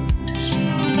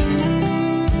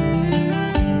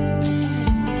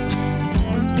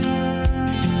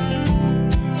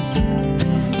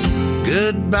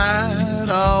 Goodbye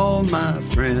to all my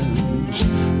friends,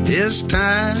 it's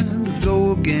time to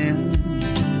go again.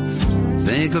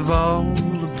 Think of all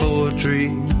the poetry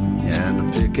and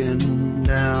the picking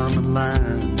down the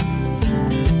line.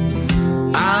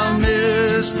 I'll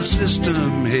miss the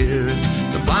system here,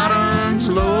 the bottom's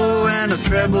low and the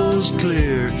treble's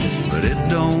clear, but it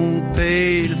don't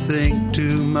pay to think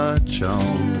too much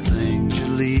on the things you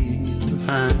leave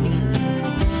behind.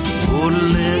 Oh, to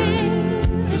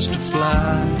live is to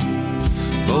fly,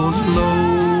 both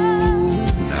low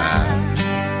and high.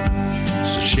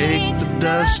 So shake the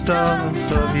dust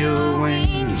off of your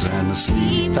wings and the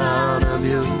sleep out of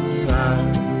your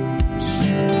eyes.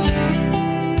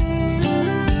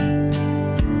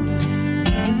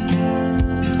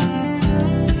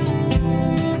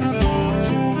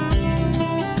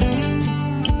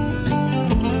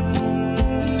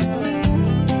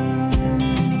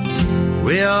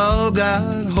 We all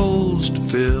got holes to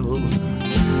fill,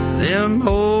 them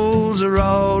holes are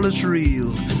all that's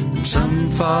real, and some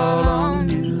fall on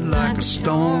you like a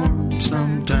storm,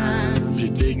 sometimes you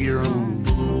dig your own.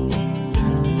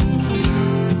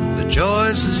 The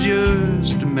choice is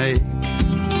yours to make,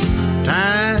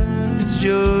 time is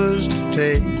yours to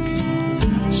take.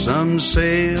 Some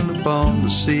sail upon the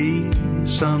sea,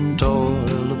 some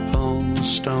toil upon the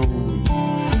stone.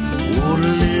 Oh, to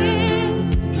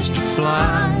live is to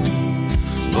fly,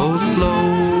 both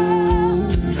low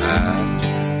and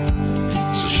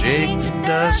high. So shake the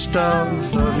dust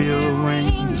off of your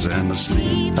wings and the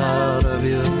sleep out of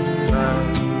your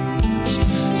eyes.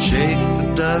 Shake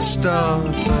the dust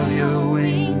off of your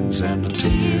wings and the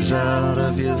tears out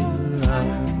of your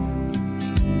eyes.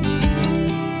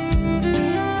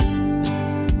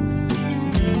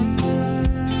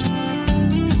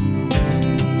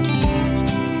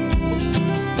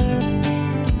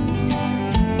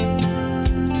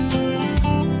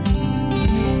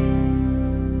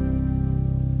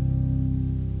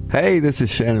 Hey, this is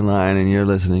Shannon Lyon, and you're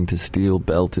listening to Steel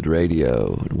Belted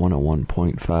Radio at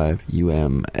 101.5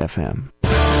 UM-FM.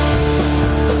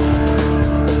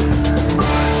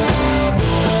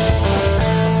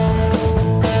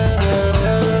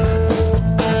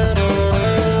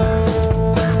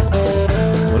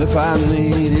 Well, if I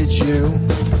needed you,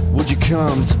 would you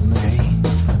come to me?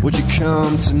 Would you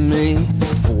come to me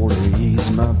for to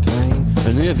ease my pain?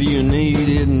 And if you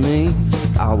needed me,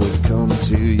 I would come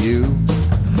to you.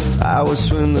 I would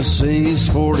swim the seas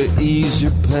for to ease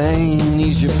your pain,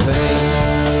 ease your pain.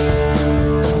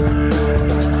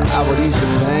 I would ease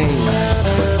your pain.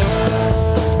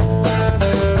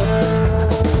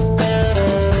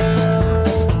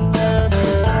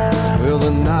 Well,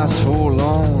 the night's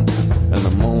forlorn and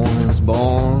the morning's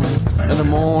born, and the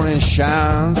morning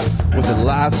shines with the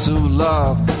lights of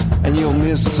love, and you'll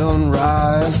miss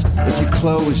sunrise if you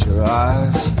close your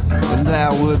eyes, and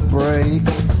that would break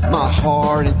my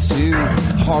heart in two,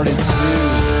 heart in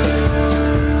two.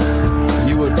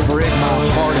 You would break my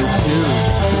heart in two,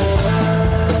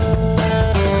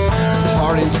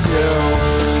 heart in two.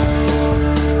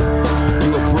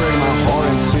 You would break my heart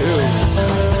in two.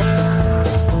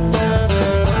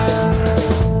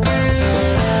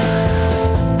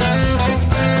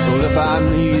 Well, if I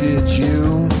needed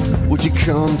you, would you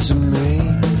come to me?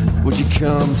 Would you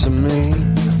come to me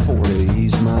for to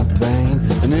ease my pain?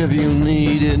 And if you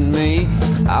needed me,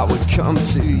 I would come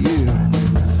to you.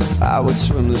 I would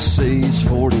swim the seas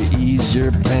for to ease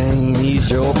your pain,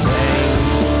 ease your pain.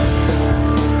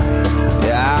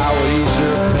 Yeah, I would ease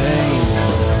your pain,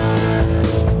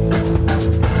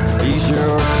 ease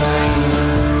your pain,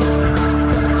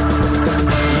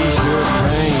 ease your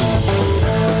pain.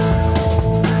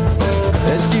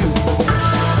 That's you.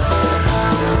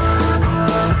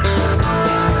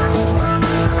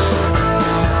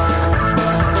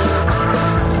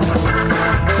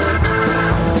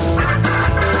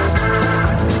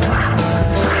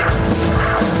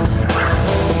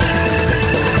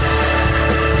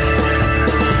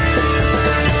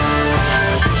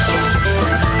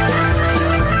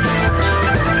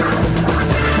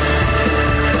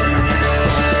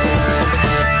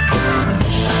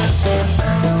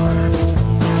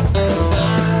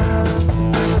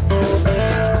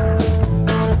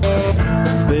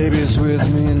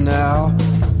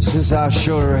 Since I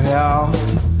showed her how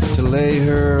to lay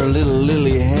her little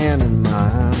lily hand in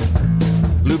mine.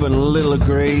 Lubin a little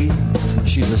gray,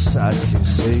 she's a sight to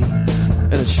see,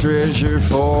 and a treasure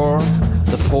for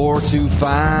the poor to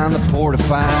find, the poor to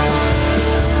find.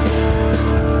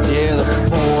 Yeah, the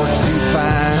poor to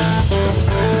find,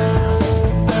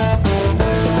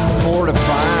 the poor to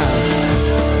find.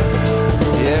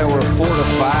 Yeah, we're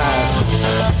fortified.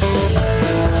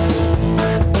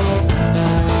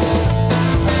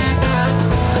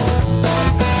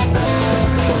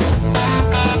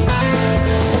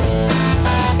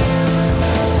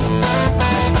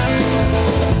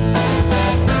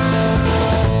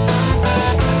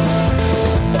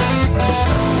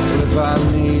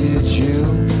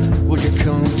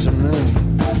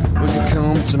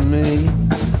 To me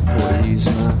for to ease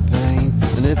my pain.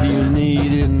 And if you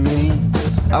needed me,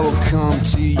 I will come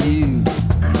to you.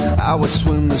 I would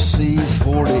swim the seas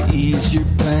for to ease your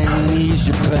pain, ease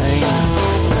your pain,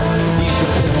 ease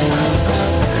your pain,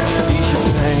 ease your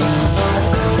pain,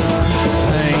 ease your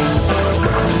pain,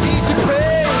 ease your pain.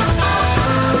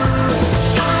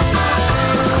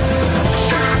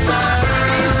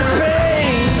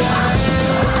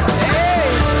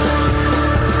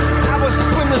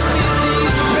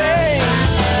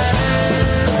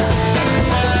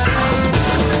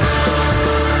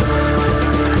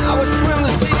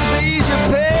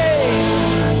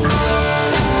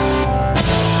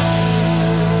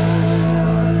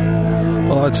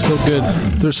 Oh, it's so good.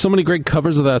 There's so many great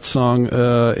covers of that song,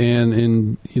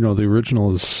 and the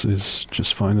original is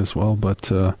just fine as well. But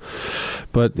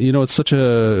it's such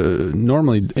a,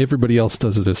 normally everybody else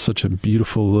does it as such a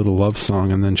beautiful little love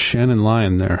song, and then Shannon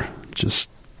Lyon there just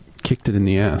kicked it in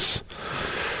the ass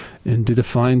and did a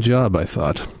fine job, I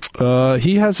thought.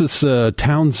 He has this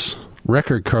Towns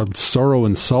record called Sorrow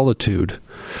and Solitude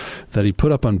that he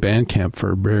put up on Bandcamp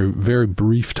for a very, very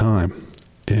brief time.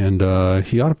 And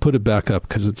he ought to put it back up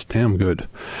because it's damn good.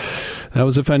 That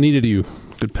was If I Needed You.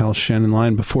 Good pal Shannon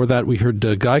Lyon. Before that, we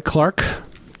heard Guy Clark,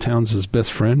 Towns'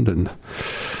 best friend and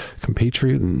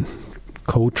compatriot and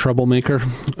co-troublemaker.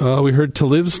 We heard To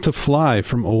Live's to Fly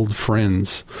from Old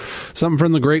Friends. Something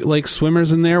from the Great Lakes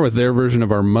Swimmers in there with their version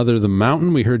of Our Mother the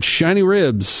Mountain. We heard Shiny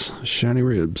Ribs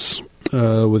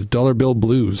with Dollar Bill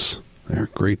Blues. They're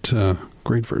great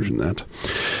version of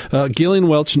that. Gillian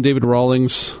Welch and David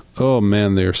Rawlings. Oh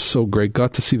man, they are so great.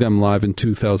 Got to see them live in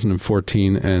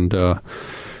 2014, and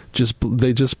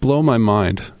they just blow my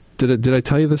mind. Did I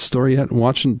tell you this story yet?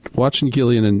 Watching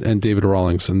Gillian and David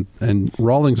Rawlings, and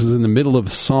Rawlings is in the middle of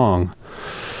a song,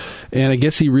 and I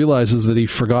guess he realizes that he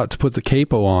forgot to put the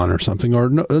capo on or something, or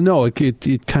no,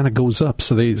 it kind of goes up,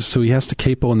 so he has to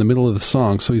capo in the middle of the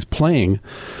song. So he's playing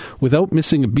without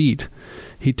missing a beat.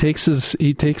 He takes his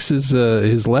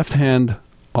left hand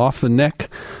off the neck,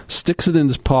 sticks it in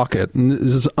his pocket, and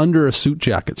this is under a suit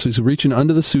jacket. So he's reaching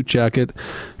under the suit jacket,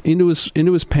 into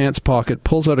his pants pocket,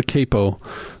 pulls out a capo,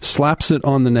 slaps it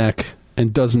on the neck,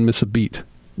 and doesn't miss a beat.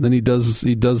 Then he does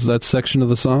that section of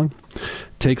the song,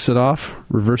 takes it off,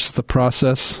 reverses the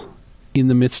process in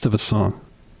the midst of a song,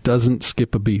 doesn't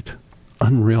skip a beat.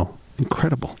 Unreal,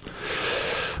 incredible.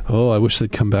 Oh, I wish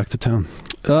they'd come back to town.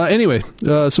 Anyway,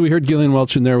 so we heard Gillian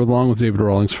Welch in there along with David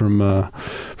Rawlings from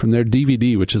their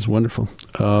DVD, which is wonderful.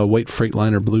 White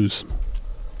Freightliner Blues.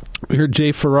 We heard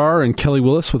Jay Farrar and Kelly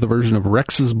Willis with a version of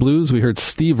Rex's Blues. We heard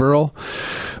Steve Earle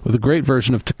with a great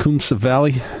version of Tecumseh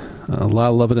Valley. A lot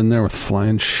of love it in there with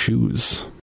Flying Shoes.